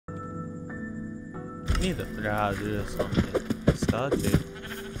need to figure out how to do this on the Stardew.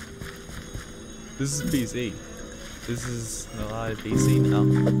 This is PC. This is no live PC now.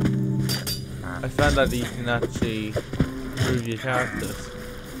 I found out that you can actually move your character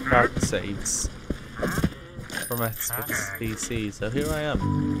saves from Xbox PC. So here I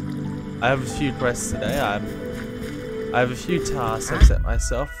am. I have a few quests today. I have a few tasks I've set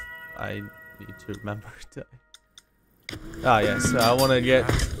myself. I need to remember today. Ah yes, so I want to get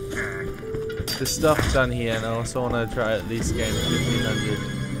the stuff done here, and I also want to try at least gain 1500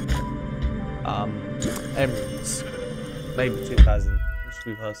 emeralds. Maybe 2000, which should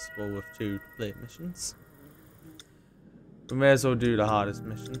be possible with 2 complete missions. We may as well do the hardest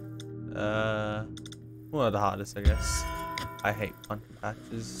mission. Well, the hardest, I guess. I hate pumpkin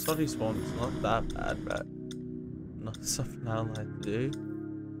patches. Sorry, Spawn, it's not that bad, but not something I like to do.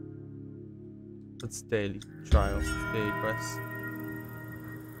 What's daily trial? Daily quest.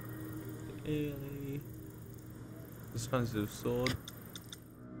 Daily. Responsive sword.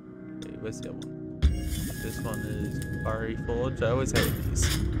 Wait, where's the other one? This one is Fiery Forge. I always hate these.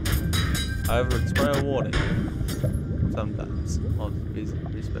 However, it's very rewarding. Sometimes. Mobs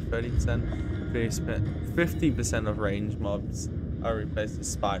increased by 30%. 50% of range mobs are replaced with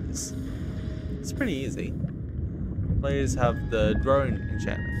spiders. It's pretty easy. Players have the drone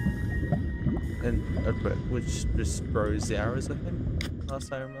enchantment and equip, which just throws the arrows, I think,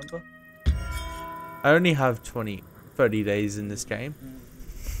 last I remember. I only have 30 days in this game.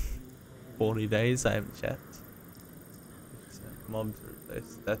 40 days, I haven't checked. Mobs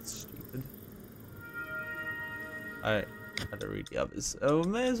replaced. That's stupid. I had to read the others. Oh,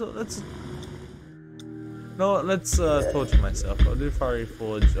 may as well. Let's torture myself. I'll do Fiery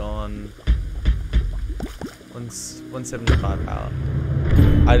Forge on 175 power.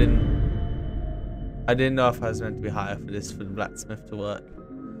 I didn't know if I was meant to be higher for this for the blacksmith to work.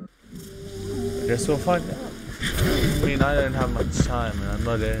 I guess we'll find out. I mean, I don't have much time, and I'm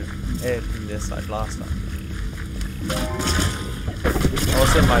not editing this like last time.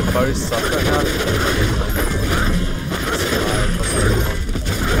 Also, my bow sucks right now.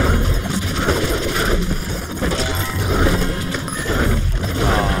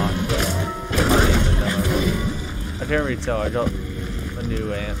 I can't really tell. I got a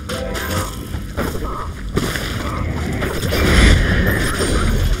new amp.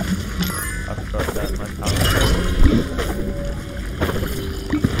 I forgot that my power.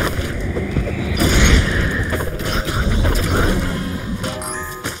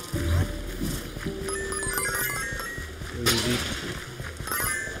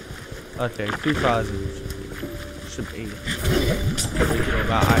 Okay, 2000 should be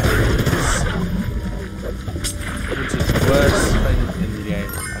about which is the worst thing in the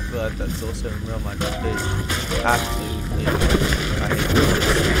game. I feel like that's also in real life. Absolutely, I hate this.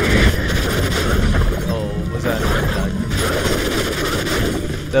 Oh, was that?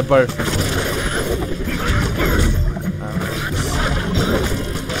 They're both.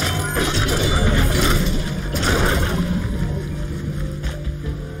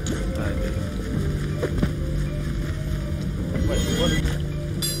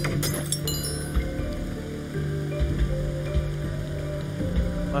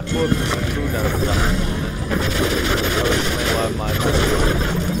 My foot is cool down the top.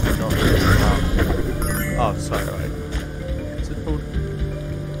 Oh, sorry, right. What's it called?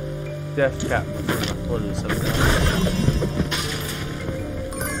 Death Cap. My foot is something else.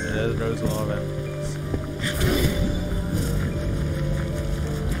 Yeah, there goes a lot of evidence.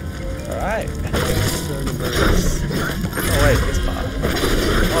 Alright. Oh, wait, this part.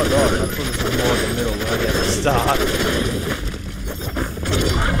 Oh, God, my foot is more in the middle where I get to start.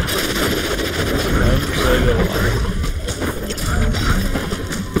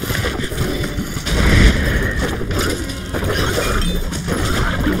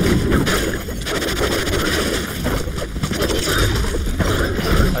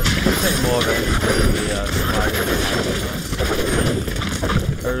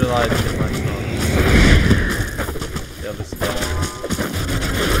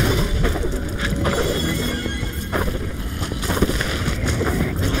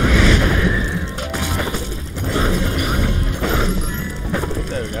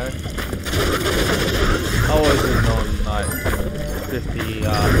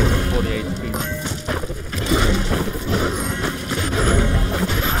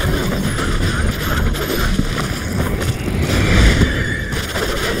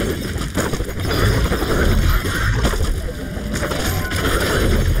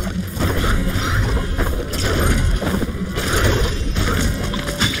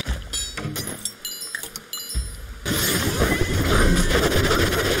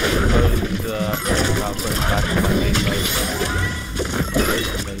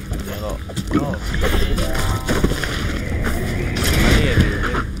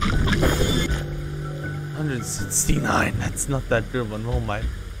 9. That's not that good one, oh my.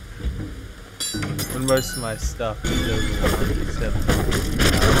 When most of my stuff is over 107.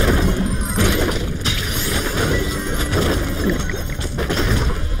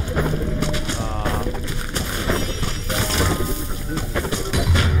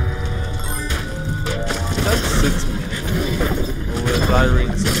 That's 6 minutes. Or was I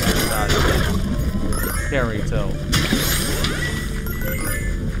reading something about it? Can't really tell.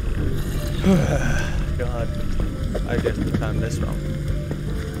 God, I definitely timed this wrong.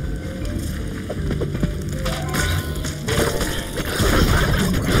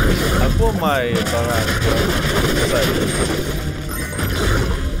 I pulled my bow out of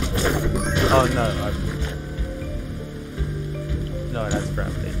oh no, no, that's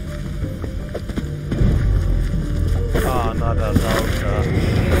gravity. Oh, not a Volca.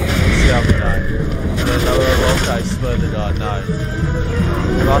 It's the other guy. No, Volca, I swear to God, no.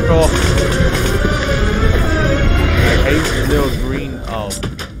 Knock off. I hate the little green. Oh.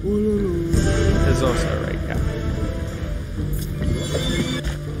 There's also a red cap.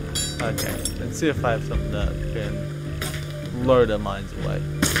 Okay, let's see if I have something that can blow their minds away.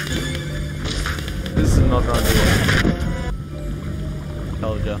 This is not going to work.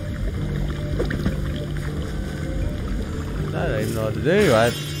 Told ya. I don't even know what to do,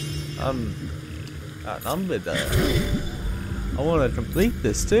 right? I'm outnumbered though. I want to complete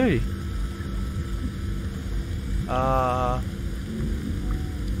this too.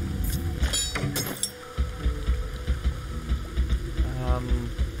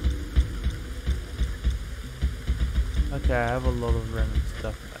 Okay, I have a lot of random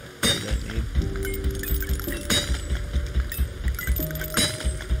stuff I don't need.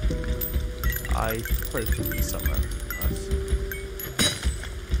 I put it somewhere. Nice.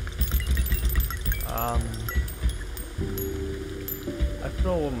 I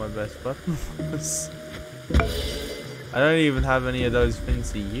forgot what my best weapon was. I don't even have any of those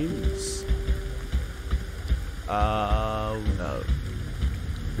things to use. Oh no.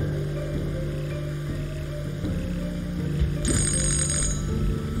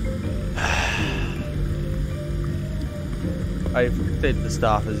 I think the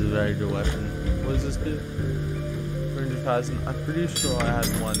staff is a very good weapon. What does this do? 300,000. I'm pretty sure I had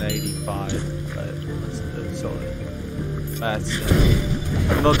 185, but that's solid. That's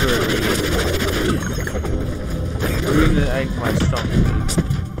I'm not doing it. Reading ain't my strong suit.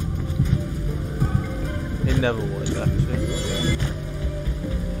 It never was actually.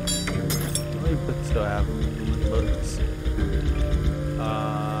 How many books do I have? Books.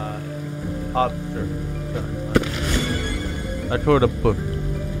 Archer. I wrote a book.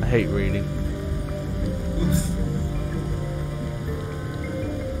 I hate reading.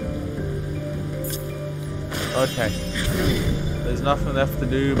 Okay. There's nothing left to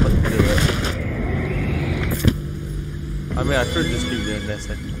do but to do it. I mean, I could just keep doing this.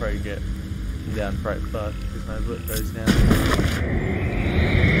 I could probably get down right fast because my book goes down.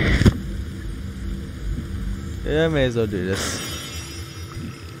 Yeah, I may as well do this.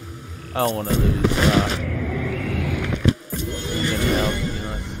 I don't want to lose.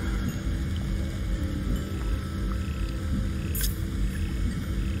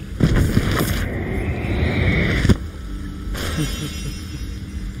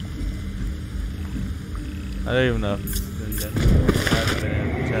 I don't even know if it's doing that. I haven't been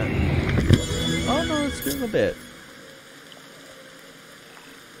able to chat. Oh no, it's doing a bit.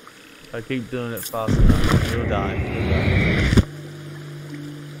 If I keep doing it fast enough, you'll die.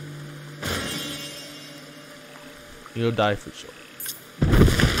 You'll die for sure.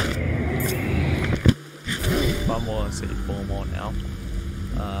 5 more, let's see, 4 more now.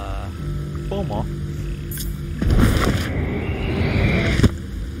 4 more.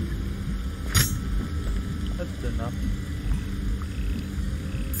 That's good enough.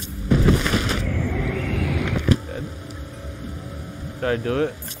 Dead. Should I do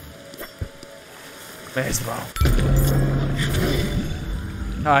it? May as well.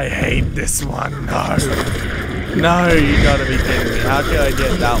 I hate this one. No. No, you gotta be kidding me. How can I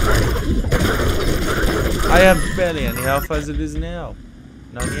get that one? I have barely any health as it is now.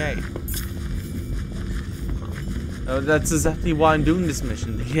 98. Oh, that's exactly why I'm doing this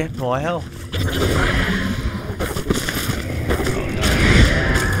mission, to get more health. Oh no.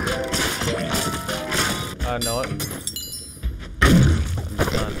 I know it. I'm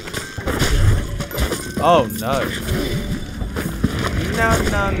done. Oh no. No.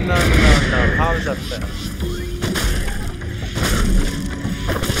 How is that fair?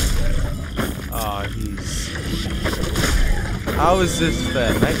 Oh, how is this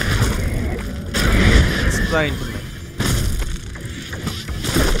fair, mate? Explain to me.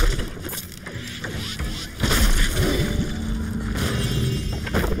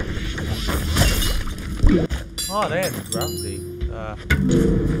 Oh, damn, gravity.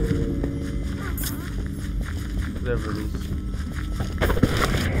 Whatever it is.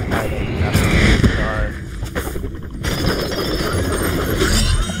 I don't have to die.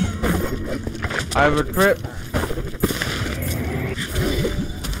 I have a trip.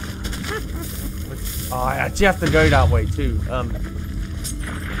 Oh, I actually have to go that way too. I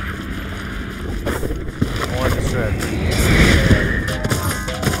want to shred.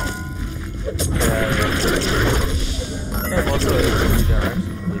 There's also a redirection,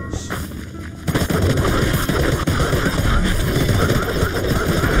 which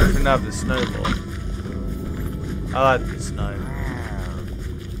I can have the snowball. I like the snow.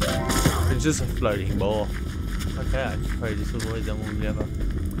 It's just a floating ball. Okay, I can probably just avoid them altogether.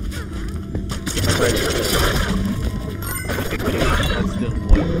 That's still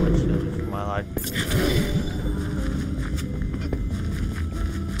way too much damage for my life.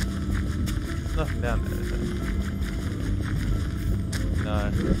 Nothing down there, is there? No.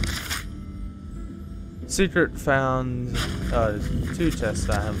 Secret found. Oh, there's 2 chests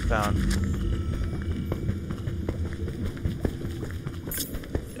I haven't found.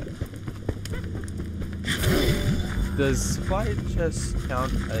 Does supply chest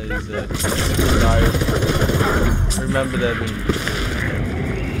count as a chest? I remember there being.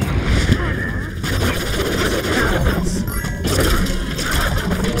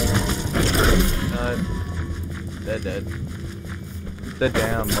 No, they're dead. They're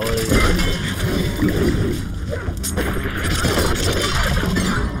down, boys.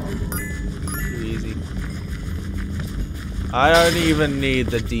 Too easy. I don't even need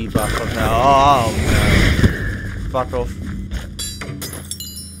the debuff of now. Oh no. Fuck off.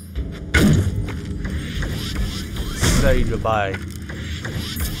 Say goodbye.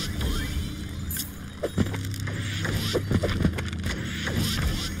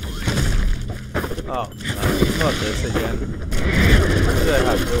 Oh, no, not this again. What do they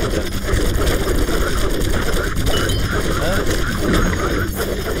have to do with it?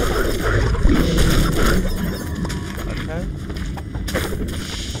 Okay.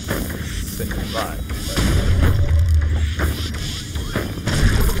 Say goodbye.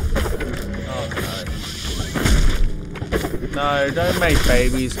 No, don't make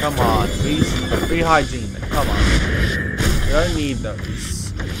babies. Come on, be hygienic. Come on. We don't need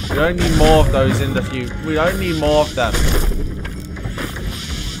those. We don't need more of those in the future. We don't need more of them.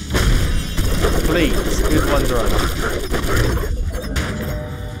 Please, good ones are enough.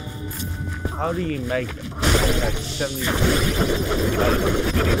 How do you make them? Like 70.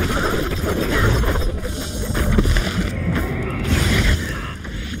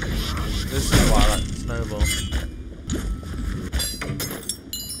 This is why I like the snowball.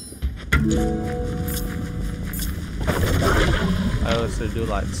 I also do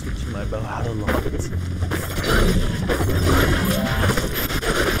like switching my bow out a lot.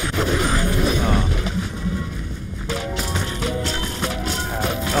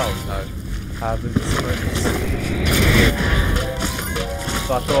 Oh no. Haven't switched.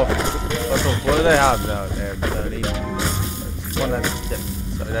 Fuck off. Fuck off. What do they have? No, they're 30. One has 10,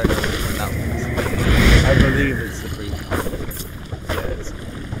 so I don't know which one that was. I believe it's the free. Yeah, it's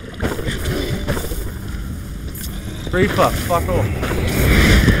Reaper, fuck off.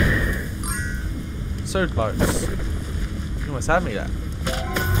 So close. You almost had me there.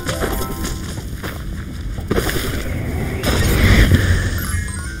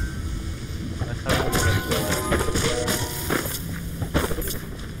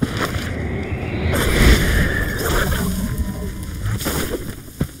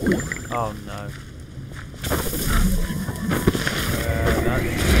 Oh no.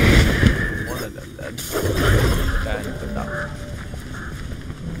 That's one of them dead. And put that one.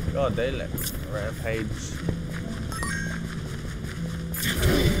 God, they let me rampage.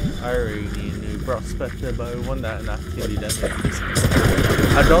 I really need a new prospector bow, one that actually damages.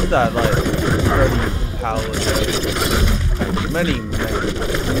 I got that like very powered many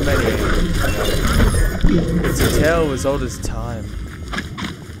it's a tale as old as time.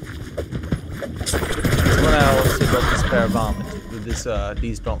 When I also got this pair of armor with this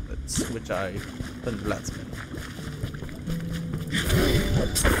these gauntlets, which I put in blacksmith.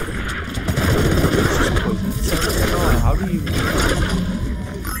 How do you?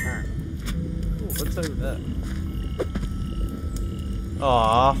 Ooh, what's over there?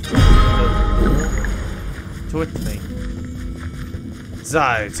 Aww. Tricked me.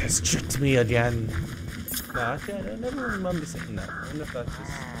 Zayt has tricked me again. No, actually, I never remember saying that. I wonder if that's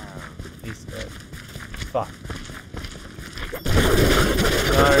just Easter egg. Fuck.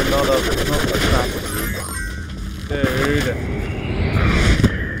 No, not the trap, dude.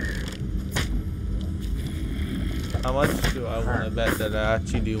 I want to bet that I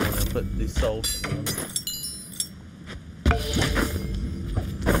actually do want to put the soul thing on.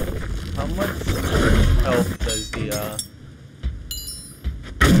 How much health does the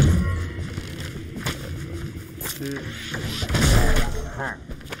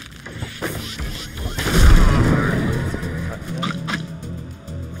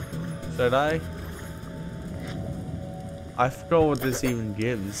should I forgot what this even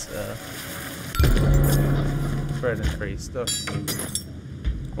gives. Bread and free stuff.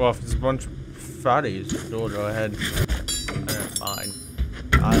 Well, if it's a bunch of fatties, sure, go ahead. Fine.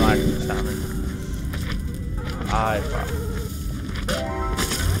 I like salmon.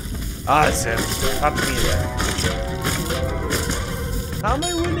 Sam, up to me there. How am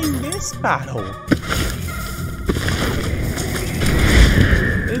I winning this battle?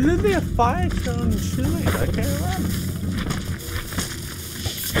 It's literally a fire cone shooting. I can't run.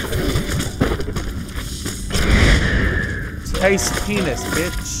 Taste penis,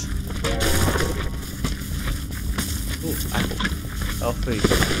 bitch. Ooh, apple. Healthy.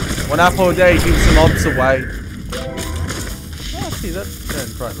 1 apple a day keeps the mobs away. Oh, see, that's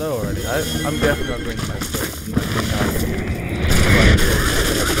turned quite low already. I'm definitely not bringing my first.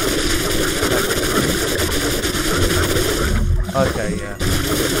 Okay, yeah.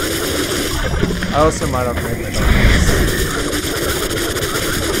 I also might upgrade my dogs.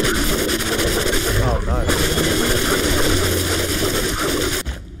 Oh, nice.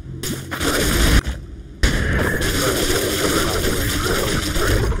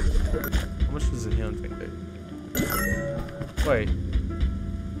 How much does the healing thing do? Wait.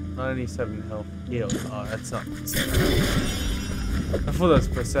 97 health healed. Oh, that's not. I thought that was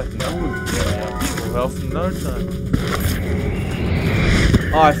per second. That would get full health in no time.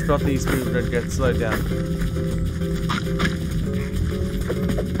 Oh, I forgot these people that get slowed down.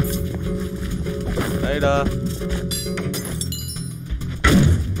 Later.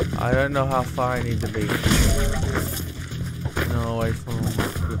 I don't know how far I need to be. No, away from all my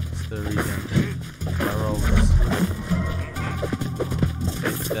flips to regen. My rolls.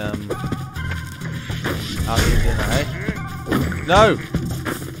 Take them out of dinner, eh? No!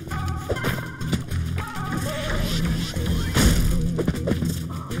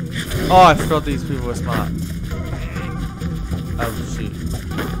 Oh, I forgot these people were smart. Oh, shoot.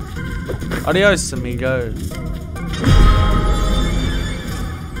 Adios, amigo.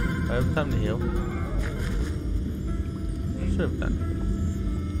 I have time to heal. Should have done.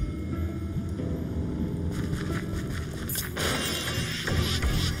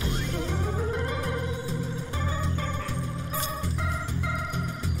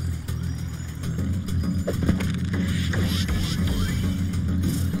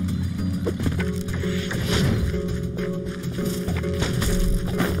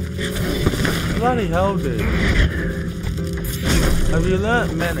 Bloody hell, dude. Have you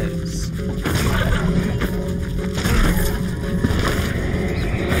learnt menace?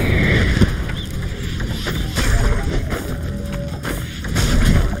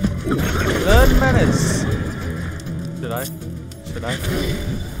 Learn menace! Should I? Should I?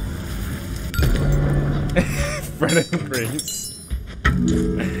 Bread and grease.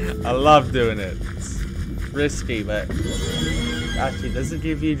 I love doing it. It's risky, but actually, does it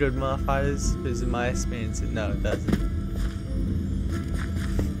give you good modifiers? Because in my experience, no, it doesn't.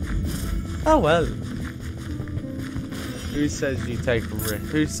 Oh well. Who says you take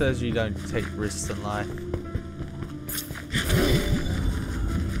risks? Who says you don't take risks in life?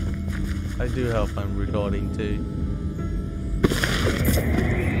 I do hope I'm recording too.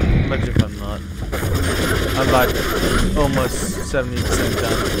 But if I'm not, I'm like almost 70%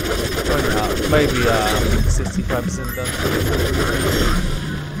 done. Or not, maybe 65% done.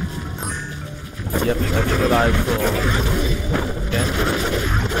 Yep, that's what I call. Again.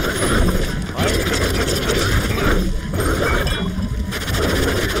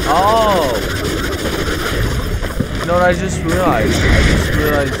 Oh! You know what I just realized? I just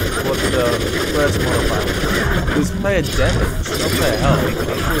realized what the first modifier was. It was player damage, not player health.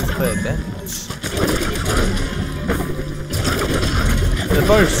 It was player damage. They're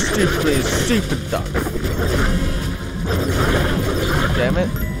both stupid duck. Damn it.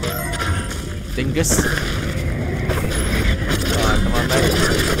 Dingus. Alright, come on, mate.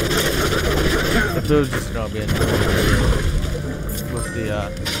 The build's just gonna be in with the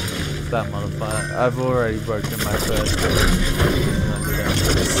that modifier. I've already broken my first.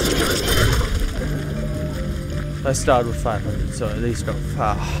 I started with 500, so at least got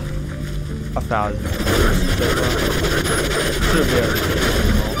 1,000. Should be able to get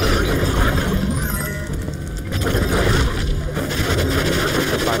more.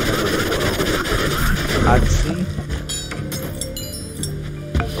 Actually,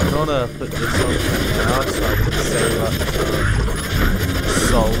 gonna put this on for now so I can save up some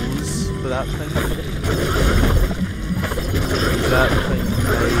souls for that thing. That thing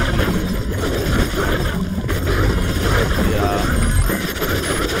maybe. Yeah.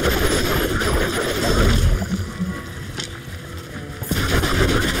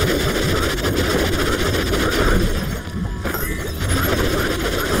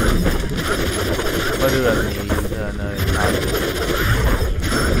 What do I need? No,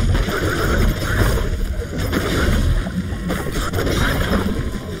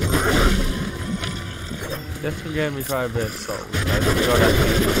 definitely gave me quite a bit of souls. I forgot I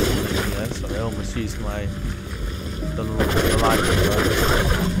needed something here, so I almost used my the light control.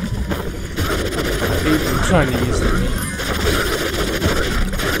 I keep trying to use them.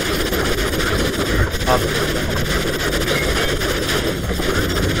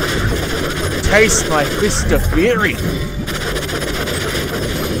 Taste my fist of fury!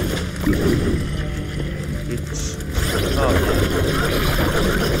 It's... oh no.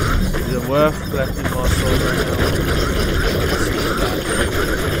 Is it worth collecting more souls right now?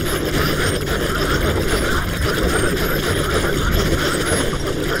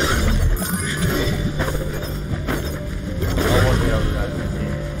 I want the other guy.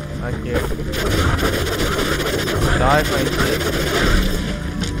 Thank you. Die, thank you.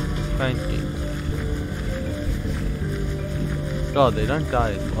 Thank you. God, they don't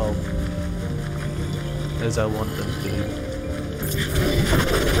die as well as I want them to.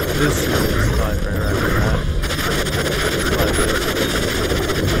 This is quite rare right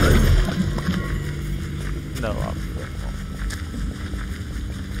now. No, up.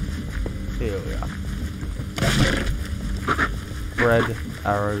 Here we are. Bread,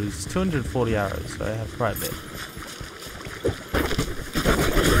 arrows, 240 arrows, so I have quite a bit.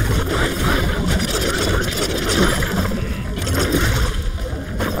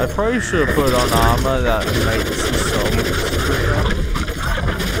 I probably should have put on armor that makes the souls quicker.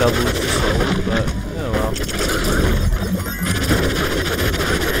 Doubles the souls, but oh well.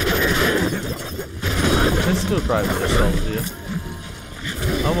 There's still quite a bit of souls here.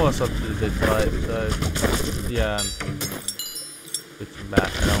 Almost up to the big fight, so yeah, I'm switching back.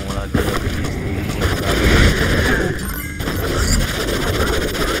 I don't want to do it.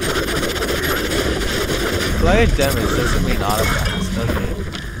 Player damage doesn't mean artifacts, does it?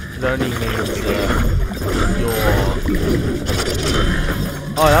 It only means your...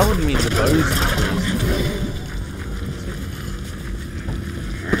 oh, that wouldn't mean the bows.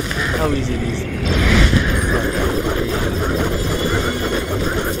 How easy it is.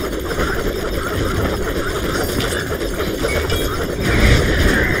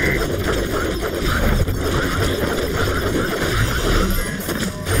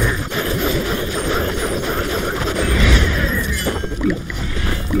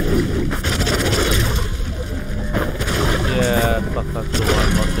 Yeah, fuck up the one,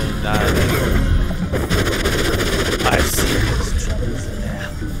 not doing that. I see those troubles now.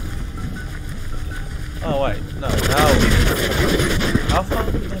 Oh wait, no, now how far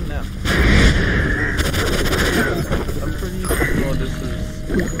have we done now? I'm pretty sure this is...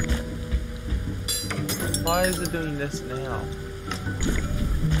 why is it doing this now?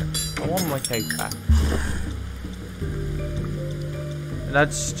 I want my cake back. And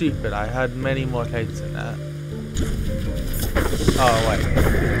that's stupid, I had many more cakes than that. Oh wait.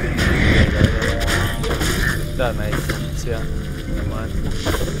 That makes sense, yeah. Never mind.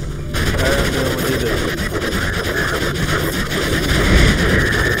 I don't know what to do.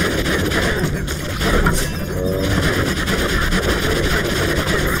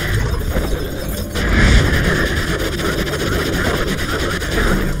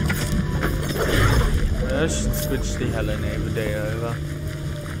 I should switch the Hello Neighbor Day over.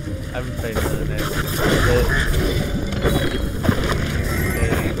 I haven't played Hello Neighbor for a bit.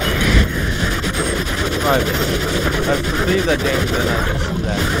 Right, I've completed that game, then I just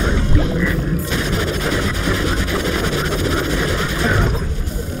left.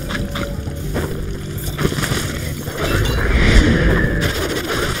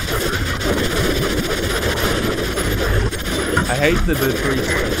 I hate the debris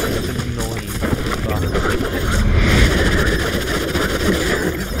station, it's annoying.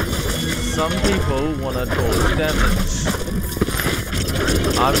 Some people want to cause damage.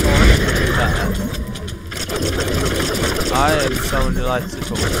 I'm not doing that. I am someone who likes to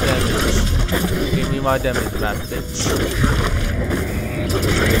cause damage. Give me my damage map, bitch.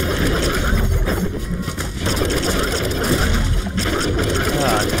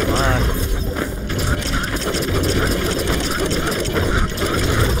 Ah, come on.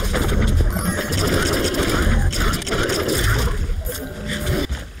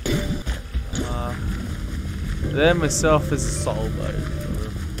 myself as a soul mode.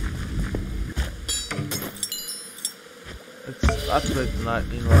 That's with the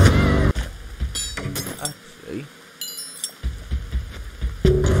lightning rod. Actually,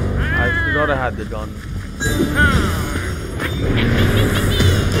 I forgot I had the gun.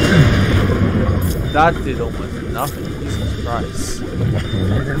 That did almost nothing. Jesus Christ.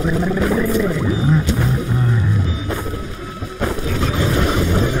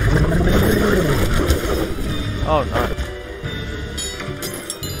 Oh no.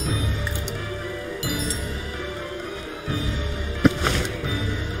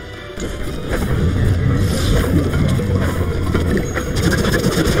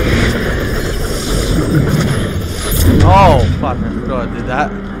 Oh fuck, I forgot I did that.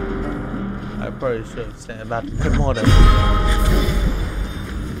 I probably should have stayed back a bit more then.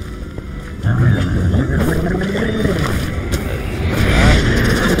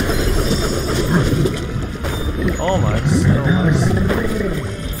 Almost. Let's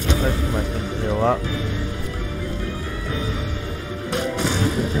get my thing to heal up.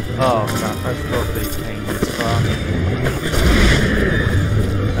 Oh crap, I forgot big pain this far.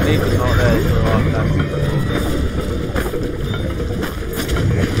 I need to not there to rock that.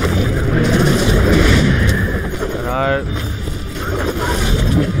 No.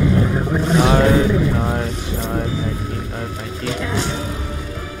 No, thank you, no thank you.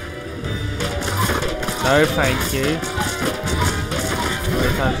 No thank you. How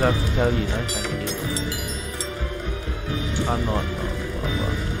many times do I have to tell you no thank you? I'm not.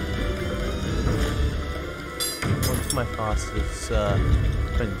 What's my fastest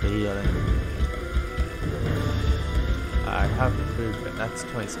sprint be, I think? I have the food, but that's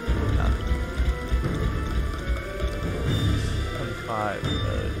 20 seconds now. 25,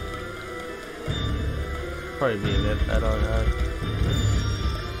 probably be a bit better, right?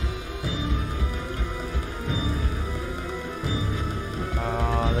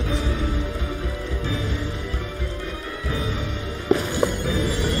 Let's see.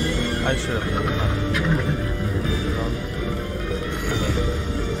 I should have done that.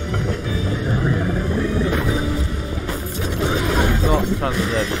 Not trying to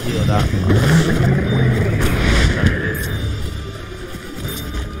heal that much.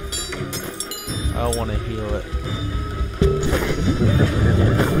 I don't want to heal it.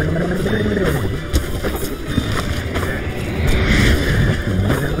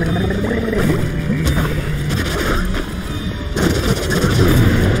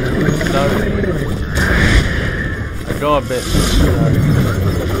 No. I go a bit.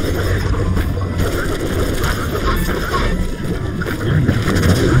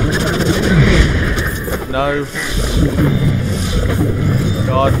 No.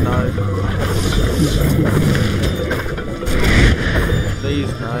 God, no.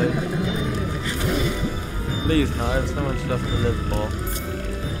 Please, no. Please, no. I have so much stuff to live for.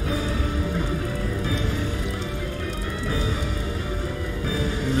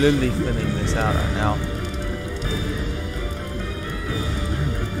 I'm literally filling this out right now.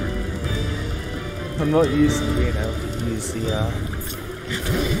 I'm not used to being able to use the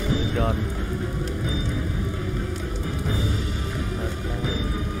gun.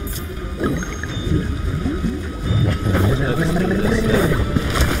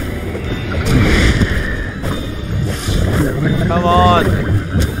 Come on!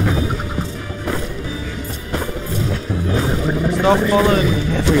 Stop following me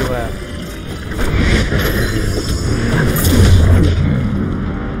everywhere.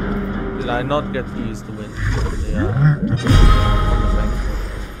 Did I not get to use the wind?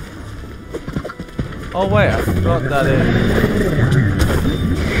 Oh wait, I forgot that in.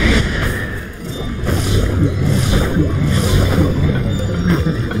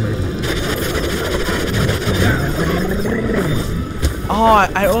 Oh,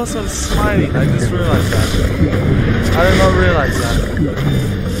 I also was smiling. I just realized that. I did not realize that.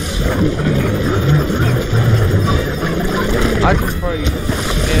 I could probably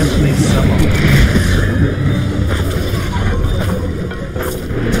gameplay some of it.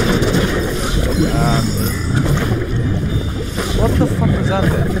 What the fuck was that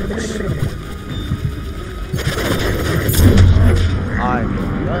then? I'm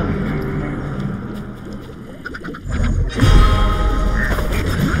done.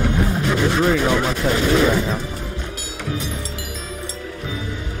 There's really not much I can do right now.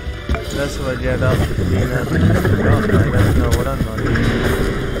 That's what I get up to being able to use the gun. I don't know what I'm not doing.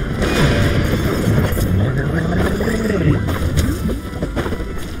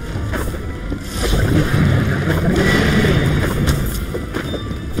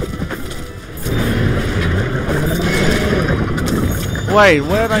 Wait,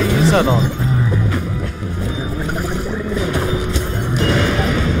 where did I use that on?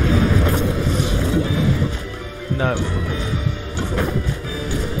 know.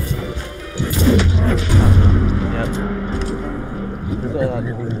 Yep.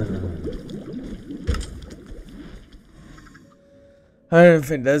 I don't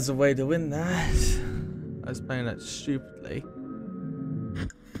think there's a way to win that. I was playing that stupidly.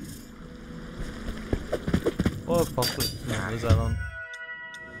 What Apocalypse Now was that on?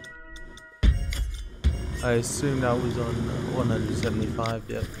 I assume that was on 175,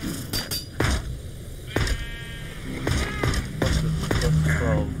 yep. Plus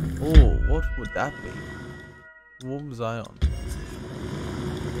 12. Oh, what would that be? What was I on?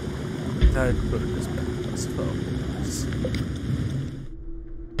 I'd put this back plus 12.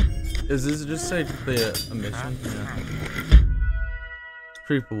 Is this just say to clear a mission? Yeah.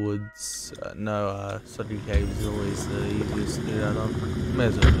 Creeper Woods. No, Study Caves is always the easiest to do that on. May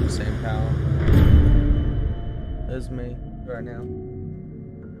as well do the same power as me right now.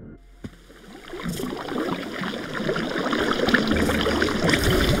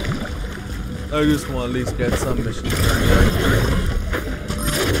 I just want to at least get some missions done.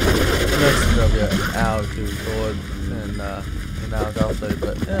 Next job, yeah, hour to record and an hour to upload,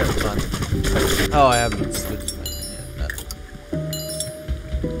 but yeah, it's fun. Oh, I haven't switched my thing yet.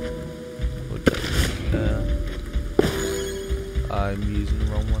 I'm using the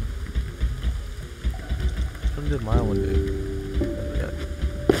wrong one. What did my one do? Yeah.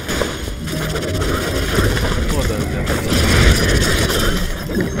 What those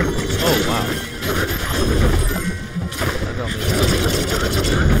Oh wow. That got me.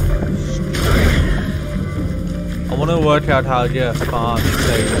 I want to work out how to get a farm and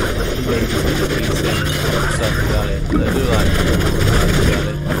say stuff about it. They do like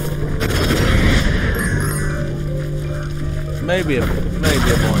maybe a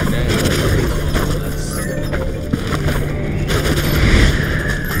boring name.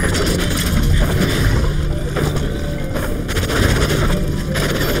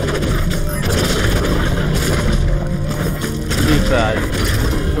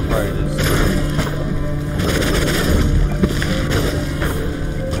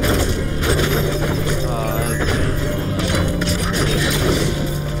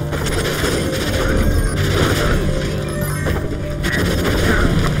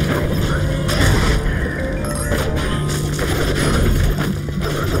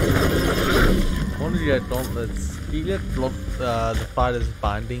 Gauntlets. You get the fighter's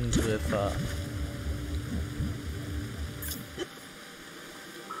bindings with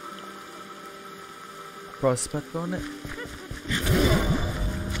prospect on it.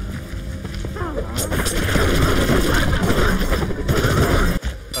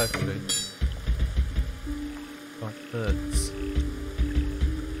 Actually, what hurts?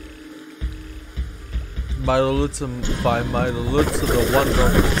 By the looks of the one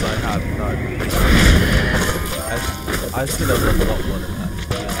gauntlets I have, no. I should have leveled up one of that.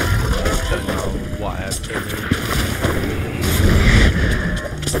 I don't know what I have to do.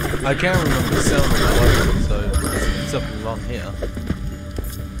 I can't remember the sound of my weapon, so there's something wrong here.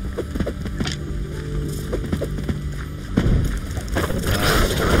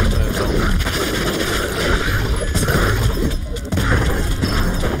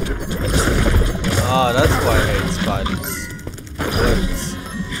 Ah, that's why I hate spiders.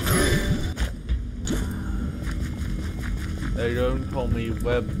 They don't call me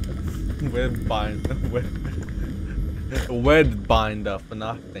web binder for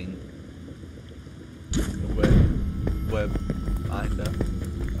nothing. Web binder.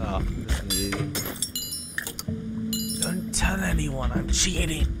 Oh, this is easy. Don't tell anyone I'm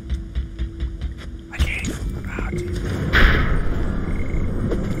cheating. I can't even about it.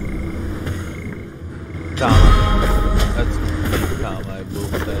 Karma. That's complete karma, I will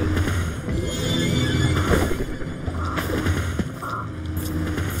say.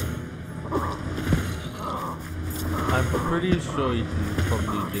 I'm pretty sure you can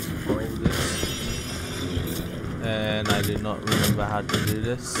probably just roll this. And I did not remember how to do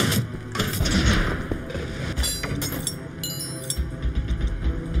this.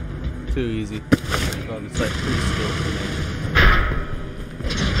 Too easy. God, it's like preschool for me.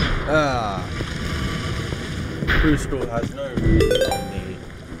 Ah. Preschool has no reason on me.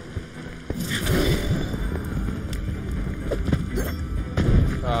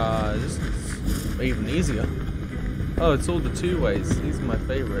 This is even easier. Oh, it's all the two ways. These are my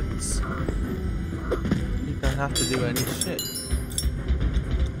favorites. You don't have to do any shit.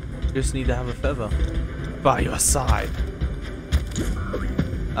 You just need to have a feather by your side.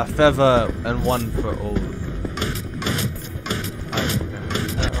 A feather and one for all.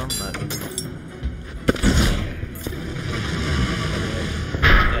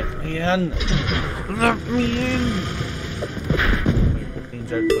 in! Let me in! 15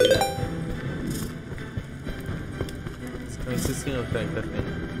 joke for you. It's 16 or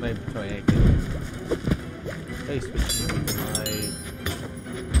 15, maybe 28. Hey, switching to my...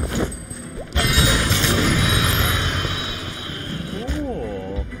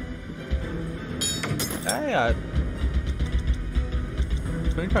 Ooh. Hey, I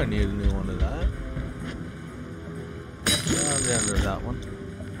think I need a new one of that. I'm down to that one.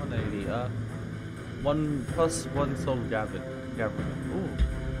 180, 1 plus 1 soul gathered. Ooh.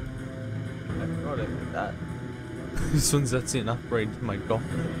 I forgot about that. This one's actually an upgrade to my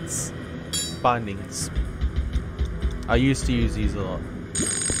gauntlets. Bindings. I used to use these a lot.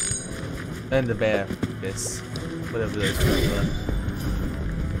 And the bear fist. Whatever those things were.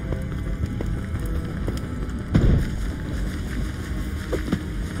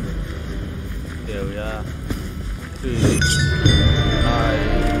 Here we are.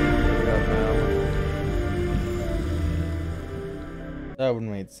 That would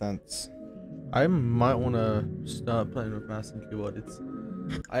make sense. I might want to start playing with mouse and keyboard.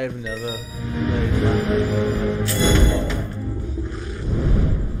 I have never played that.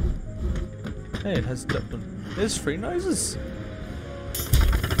 Hey, it has different. There's 3 noises.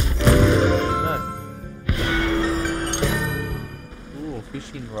 No. Ooh,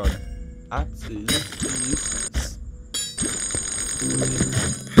 fishing rod. Absolutely useless.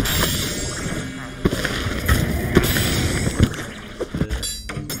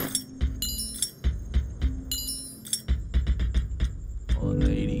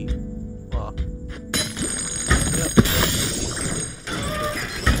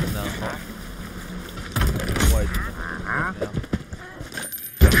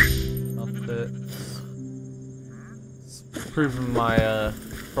 Proving my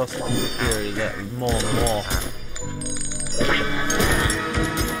frostbite theory that more and more.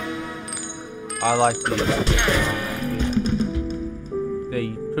 I like these. They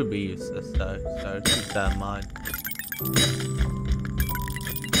could be useless though, so keep that in mind.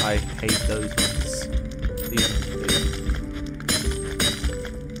 I hate those ones. These ones do.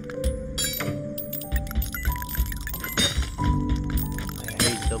 I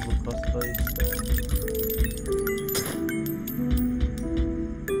hate double crossbows.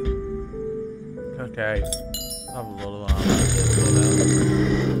 Okay, I have a lot of armor.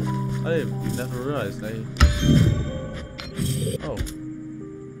 I never realized they. Oh.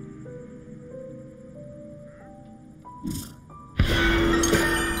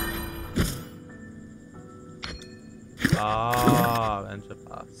 Ah, Venture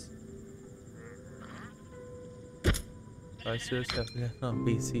Pass. I seriously have to get on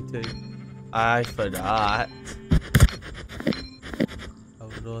BC2. I forgot.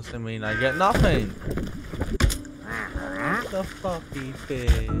 Would also mean I get nothing. The fucky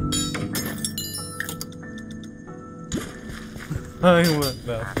fish. I want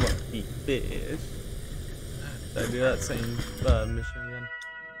the fucky fish. Did I do that same mission again?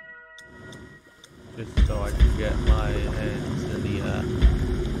 Just so I can get my hands in the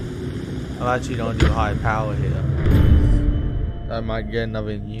I'm actually gonna do high power here. I might get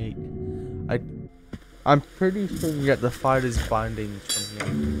another unique. I'm pretty sure you get the fighter's bindings from here,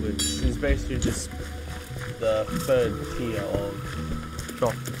 which is basically just the 3rd tier of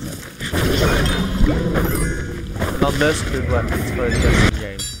drops. Not less good weapons for a decent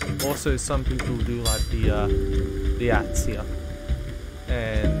game. Also, some people do like the axe here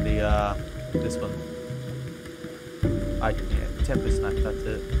and the this one. Tempest knife. That's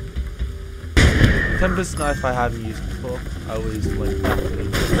it. Tempest knife I haven't used before. I always went back to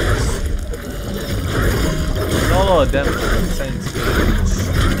it. Not a lot of damage, but the same speed.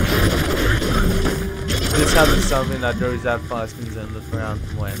 This happens something that goes out fast means I look around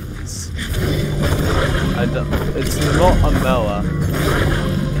when it's not a mower.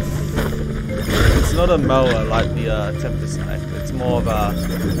 It's not a mower like the Tempest knife. It's more of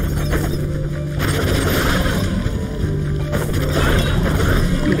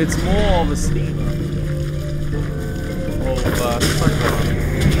a steamer.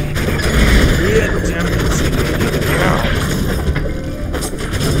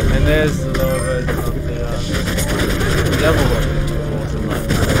 And there's the lower version of the devil weapon. Awesome life.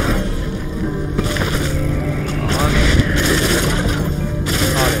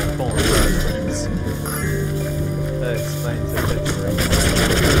 Fallen versions. That explains the picture.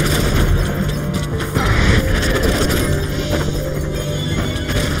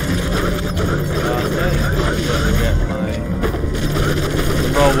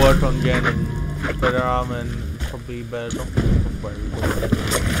 I'll work on getting better armor and probably better doctor.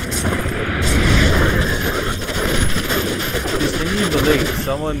 Because can you believe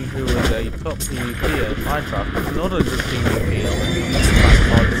someone who was a top PvPer in Minecraft is not a good PvPer when he uses my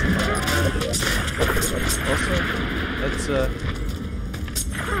mods and all. Also, it's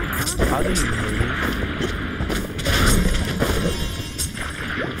how do you move?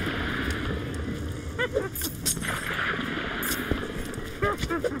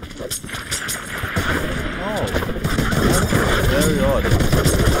 Oh, that's very odd.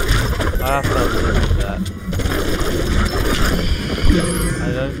 I have to have a look at that. I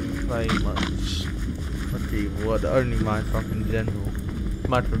don't play much Well, only Minecraft in general.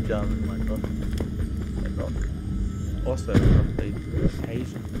 Minecraft Java and Minecraft. Also, roughly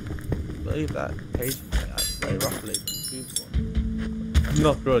occasionally. I believe that occasionally I play roughly people. I'm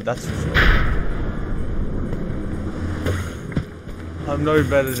not good, that's for sure. I'm no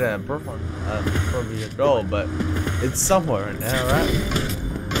better than Brooklyn. Probably a goal, but it's somewhere in there, right?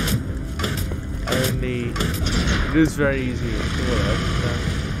 It is very easy to do it.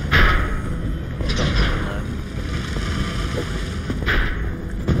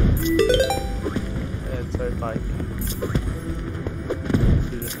 It's so biking.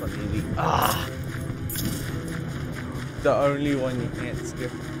 Do this one easy. Ah! The only one you can't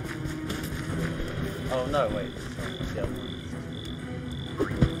skip. Oh no, wait. Yeah.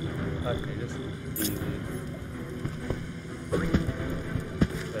 Okay, just easy. There we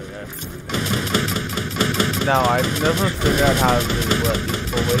go. Now, I've never figured out how to really work these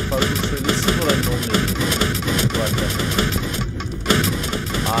four-way puzzles, so this is what I normally do.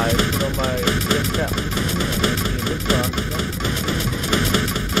 I put on my cap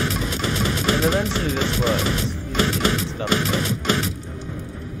and eventually this works. Stuff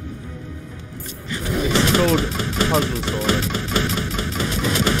it's called puzzle solving.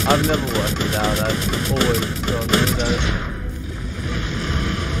 I've never worked it out, I've always gone with it.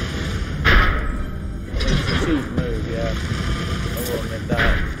 It's a cheap move, yeah. I will admit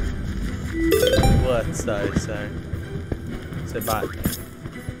that. It works though, so it's a bad thing.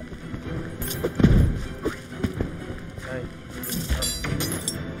 Okay.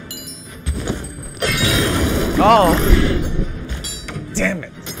 Oh! Damn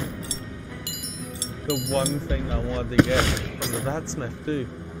it! The one thing I wanted to get from the blacksmith too.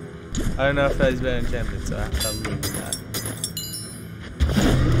 I don't know if that's been enchanted, so I have to have a look at that.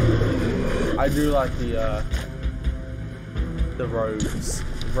 I do like the robes.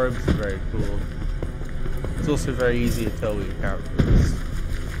 The robes are very cool. It's also very easy to tell your characters.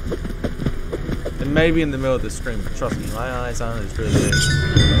 And maybe in the middle of the stream, but trust me, my eyes aren't as really good.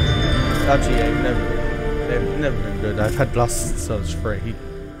 Actually, they've never been good. I've had Blast Souls free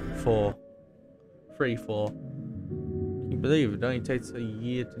for. Can you believe it only takes a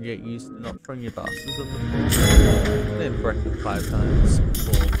year to get used to not throwing your blasters on the floor? I didn't break it 5 times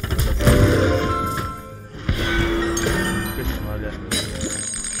before.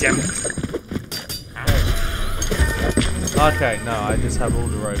 Damn it! Okay, no, I just have all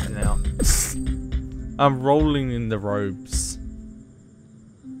the robes now. I'm rolling in the robes.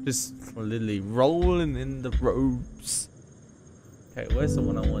 Just literally rolling in the robes. Okay, where's the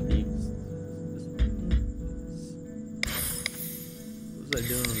one I want to use? What was I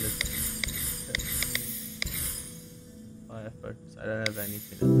doing on this? Fire focus. I don't have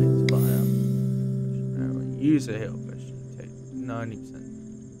anything that makes fire. Use a heal potion. Take 90%.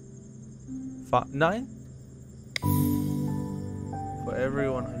 9? For every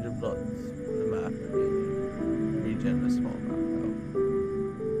 100 blocks on the map, regen a small amount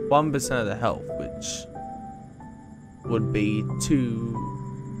of health. 1% of the health, which would be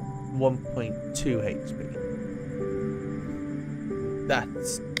 1.2 HP.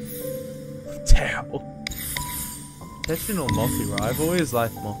 That's terrible. Catching or multi-roll. I've always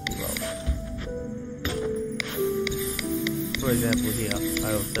liked multi-roll. For example, here,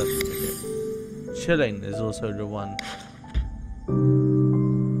 I also have to do it. Chilling is also the one.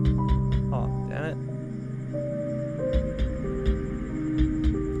 Oh, damn it.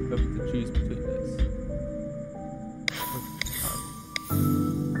 I have to choose between this.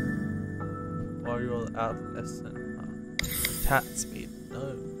 While you're out less than attack speed. No.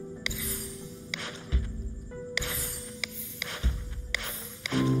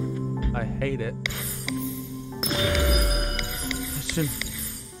 I hate it.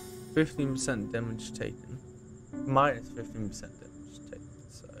 15% damage taken. Minus 15% damage taken,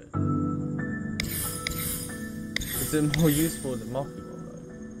 so. Is it more useful than multi-roll though?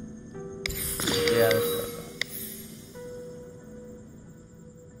 Yeah, let's go with that.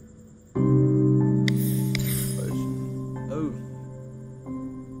 Potion. Oh.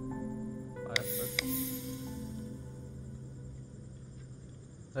 Fire potion.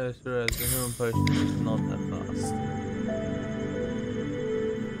 I just realized the healing potion is not that fast.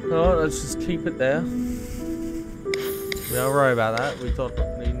 Well, let's just keep it there. We don't worry about that. We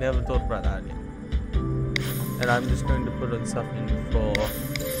never talked about that yet. And I'm just going to put on something for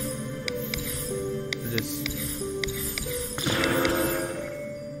this.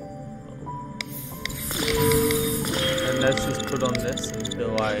 And let's just put on this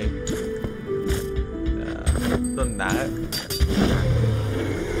until I put on that. Put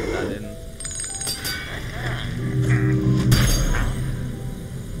that in.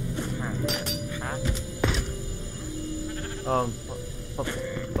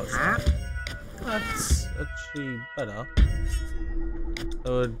 That's actually better. That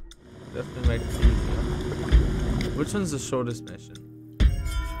would definitely make it easier. Which one's the shortest mission?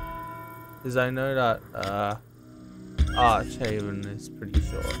 Because I know that Archhaven is pretty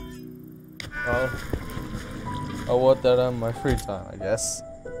short. I'll work that on my free time, I guess.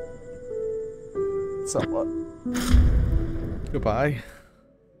 Somewhat. Goodbye.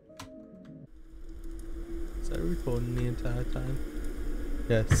 Is I recording the entire time?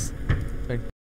 Yes. Thank you.